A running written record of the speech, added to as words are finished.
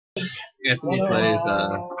Anthony plays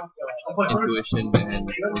Intuition and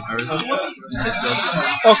Deedstill.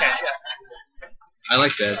 Okay. I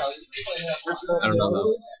like that. I don't know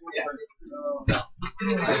though.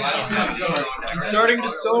 I'm starting to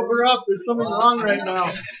sober up. There's something wrong right now.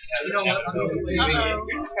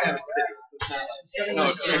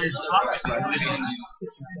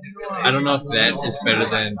 I don't know if that is better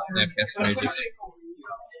than Snapcast Courageous.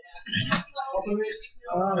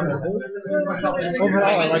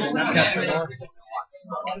 Overall, I like Snapcast more.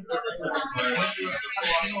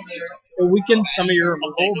 It weakens some of your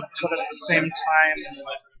removal, but at the same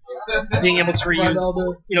time, being able to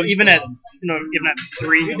reuse, even at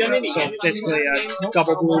 3, so basically a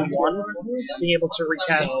double blue 1, being able to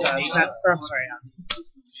recast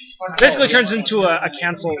basically turns into a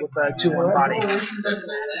cancel with a 2/1 body.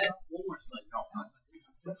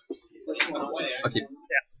 Okay.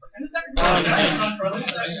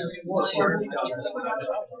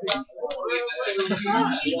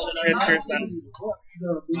 It's yours then.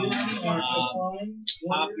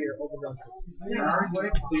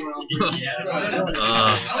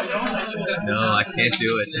 No, I can't do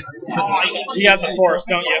it. You got the force,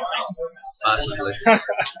 don't you? Possibly.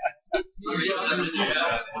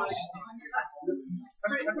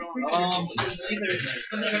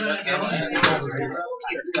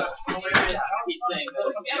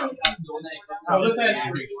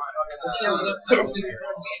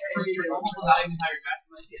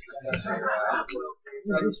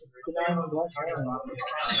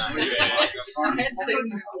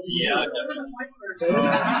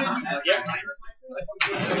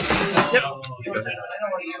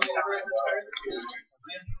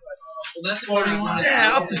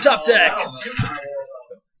 Yeah, up the top deck.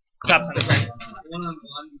 Top center.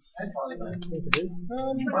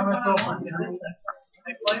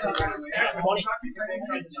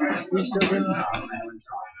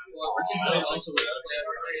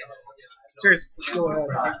 Cheers. Go ahead.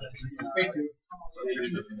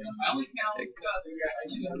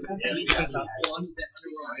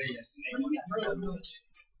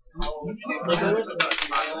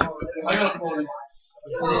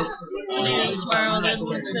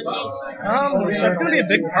 That's going to be a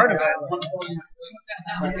big part of it.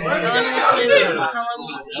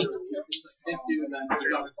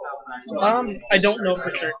 I don't know for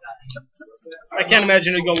certain. I can't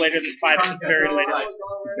imagine it would go later than 5 at the very latest.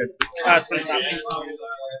 That's good. It's going to stop me.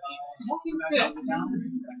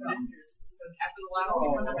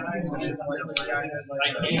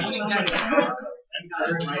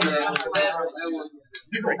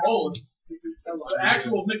 The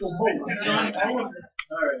actual nickel hole.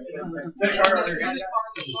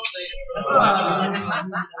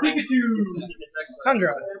 Pikachu!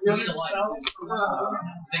 Tundra.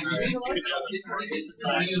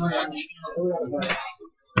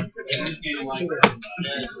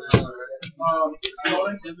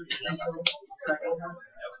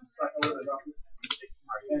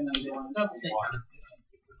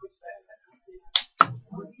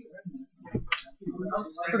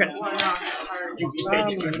 Okay.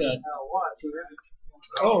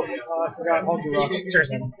 I forgot Ultra Rock.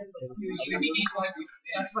 Seriously.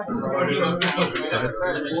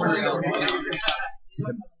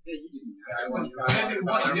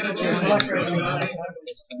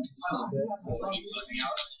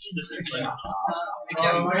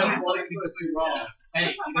 Hey,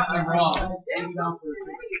 you got me wrong.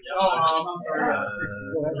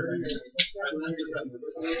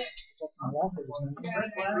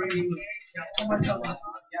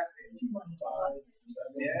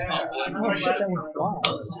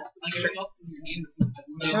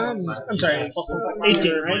 I'm sorry. I'm sorry,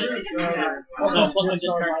 18, right?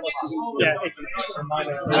 Yeah, 18.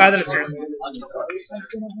 Then it's yours.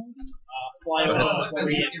 Fly over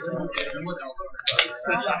 3.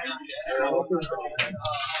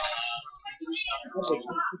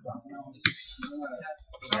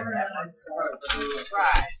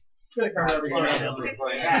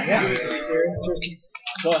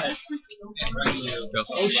 Go ahead.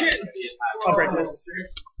 Oh shit! I'll break this.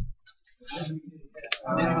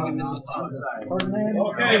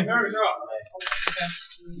 Okay, very good.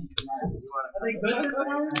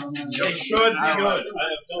 It should be good.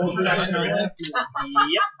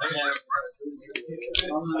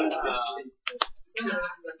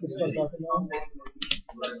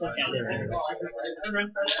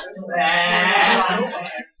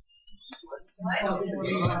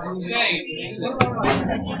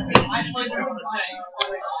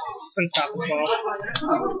 Spin stop as well.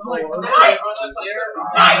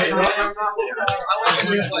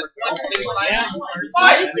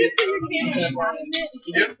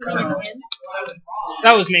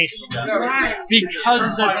 That was me.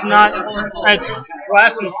 Because it's not. It's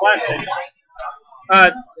glass and plastic.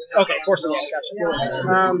 It's okay. Force it. Gotcha.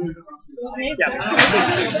 Yeah.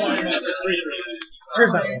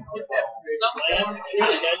 Cheers, man.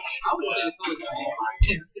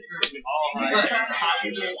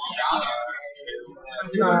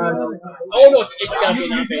 Oh no, it's gotta be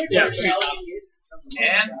your face. Yeah.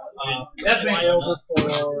 And that's my over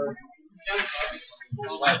for.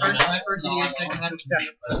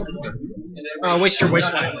 Waste your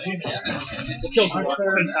wasteland. Kill me.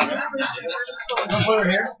 Spin stop. Over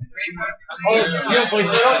here. Oh, you don't play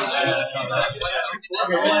zero?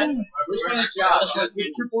 Which one is shot? Get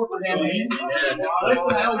 2-4 for damage.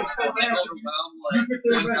 Listen, now you said that. Use your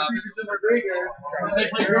third best creatures in McGregor. Take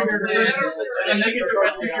McGregor and they get the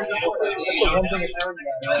rest creatures out. That's one thing it's never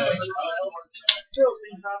still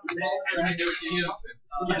same problem. You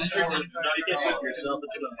can't talk to yourself.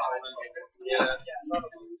 It's about yeah.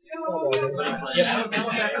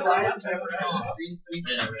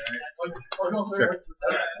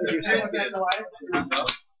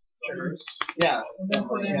 Yeah.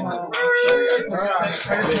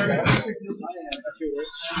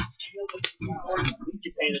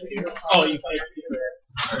 You paid it too. Oh, you paid it.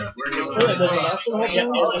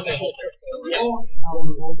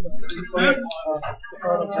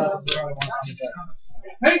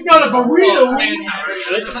 Ain't got a burrito.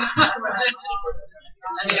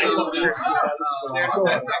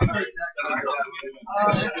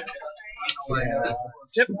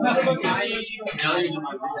 Yep.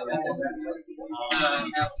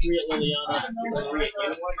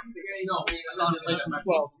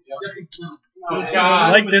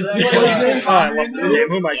 I like this game. Oh, I love this game.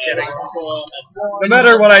 Who am I kidding? No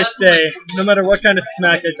matter what I say, no matter what kind of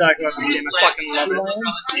smack I talk about this game, I fucking love it.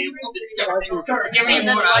 I mean,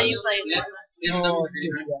 that's why you play it.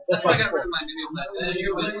 That's why.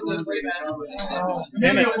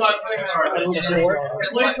 Damn it.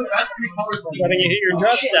 Letting you hit your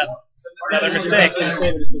draw step. Another mistake.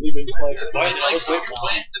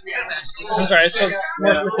 I'm sorry, I suppose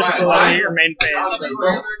more specifically letting you hit your main phase.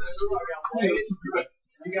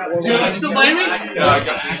 You still playing me? Yeah, I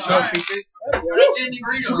got you.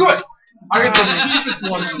 Good. I got the cheapest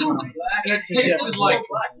one. And it tasted like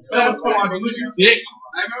dick.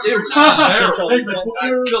 It was terrible.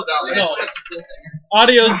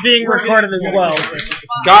 Audio's being recorded as well.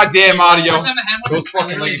 Goddamn audio. Those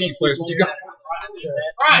fucking legacy players. You got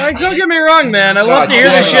Like, don't get me wrong, man. I love to hear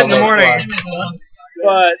this shit in the morning.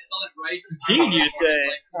 But, indeed, you say.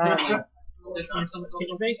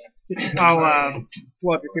 I'll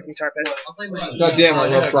blow up your creeping tar pit. goddamn, I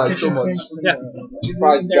love Pride so much. Yeah.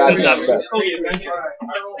 Pride's goddamn best. Oh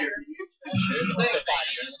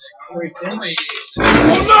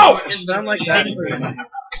no! Sound like that.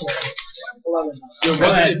 So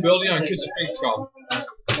what's the ability on Kitchen Face called?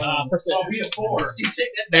 Persist.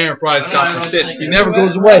 Aaron Pride's got persist. He never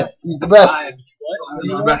goes away. He's the best.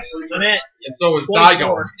 He's the best. And so is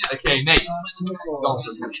Daigo, aka Nate. He's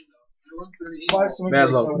also good. Mad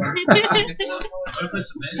love. Put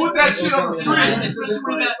that shit on the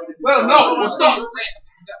screen. Let him know what's up.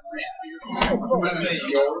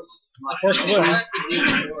 Of course we'll.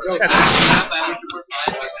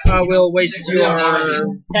 We'll waste your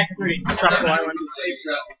tropical island.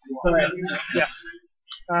 Yeah.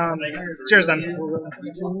 Cheers then.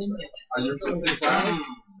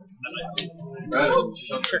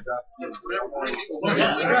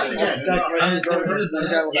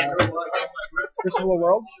 Crucible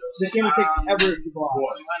Worlds? This game will take ever to block.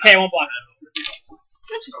 Okay, I won't block.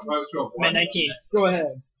 Man, 19. Go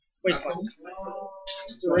ahead. Wasteland.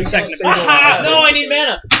 Second. Aha! No, I need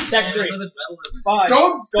mana. Deck 3. 5.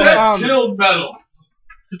 Don't Go kill metal.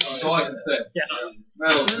 That's all I can say. Yes.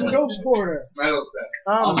 Metal step. Ghost Quarter. Metal step.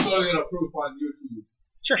 I'll show you a proof on YouTube.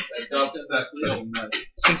 Sure. That does that kill metal.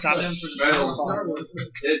 Spin stop. Metal step.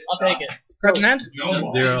 It's I'll take it. Cards in hand?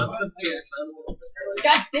 Zero.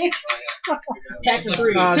 God damn. Tax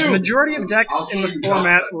 3. The majority of decks in the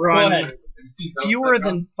format run fewer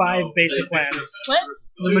than 5 basic lands. What?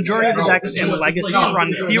 The majority of the decks in Legacy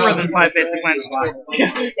run fewer than 5 basic lands total.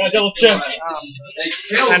 Gotta double check.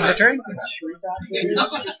 And return?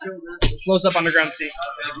 Blows up Underground Sea.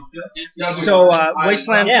 So,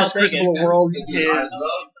 Wasteland plus Crucible of Worlds is...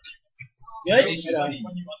 Good?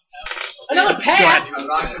 Another pack!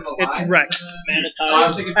 It wrecks.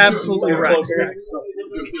 Absolutely wrecks decks.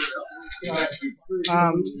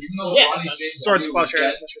 Yeah. Swords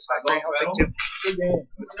Plowshares, Mr. Factory, I'll take 2.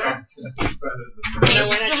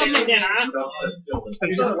 It's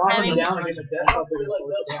been so Having finger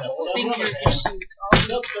issues.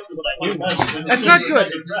 That's not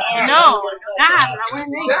good. No, not wearing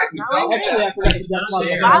makeup. Not wearing Actually, makeup. I forgot to get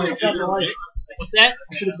What's that?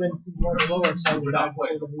 I should have been more lower. So we don't play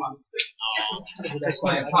the Just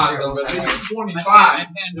like pot a little bit. 25.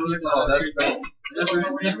 Oh, that's bad. Never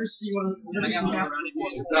see one. Never see half.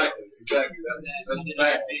 Exactly.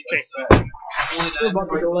 That's bad. We're about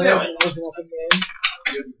to go in. It wasn't up in the end.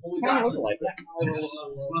 Kind of look like that.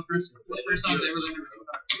 First time they really.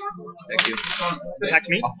 Thank you. Attack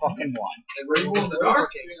me. A fucking one. Rainbow in the dark.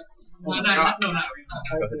 No, not really.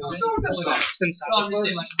 It's been stopped. I'm just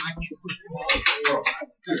saying, like, I can't.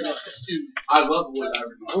 It's too. I love wood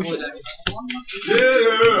ivory. Play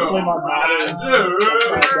Yeah. my body.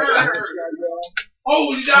 Yeah.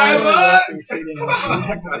 Holy diamond! It's a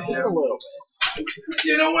little bit.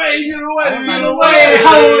 Get away! Get away! Get Get away! away.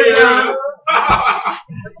 Holy diamond!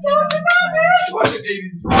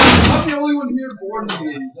 I'm the only one here born in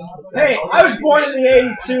the 80s. Hey, I was born in the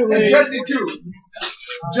 80s too, And lady. Jesse too.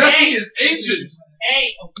 Jesse is ancient. Hey,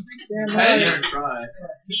 Damn And, right.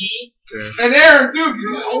 me. and Aaron too, 'cause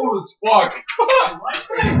he's old as fuck.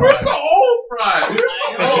 We're so old, Brian. We're so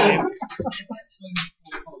old.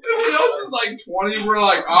 Everyone else is like 20. We're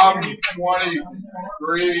like, I'm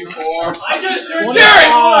 23, 4. I just turned.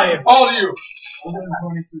 Garrett! 25. How old are you?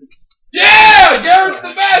 Yeah! Garrett's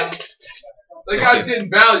the best! That guy's getting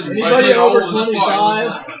value. Like, Anybody he's over old as fuck. 25?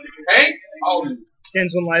 Hank? How old are you?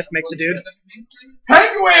 Gains one life, makes a dude.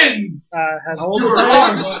 Hank wins! Has You were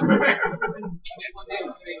Hank's.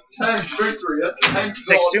 Hank's victory. That's what Hank says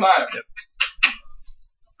Takes all the two. time.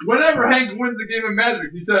 Whenever Hank wins the game of Magic,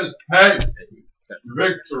 he says, Hank,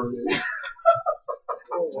 victory.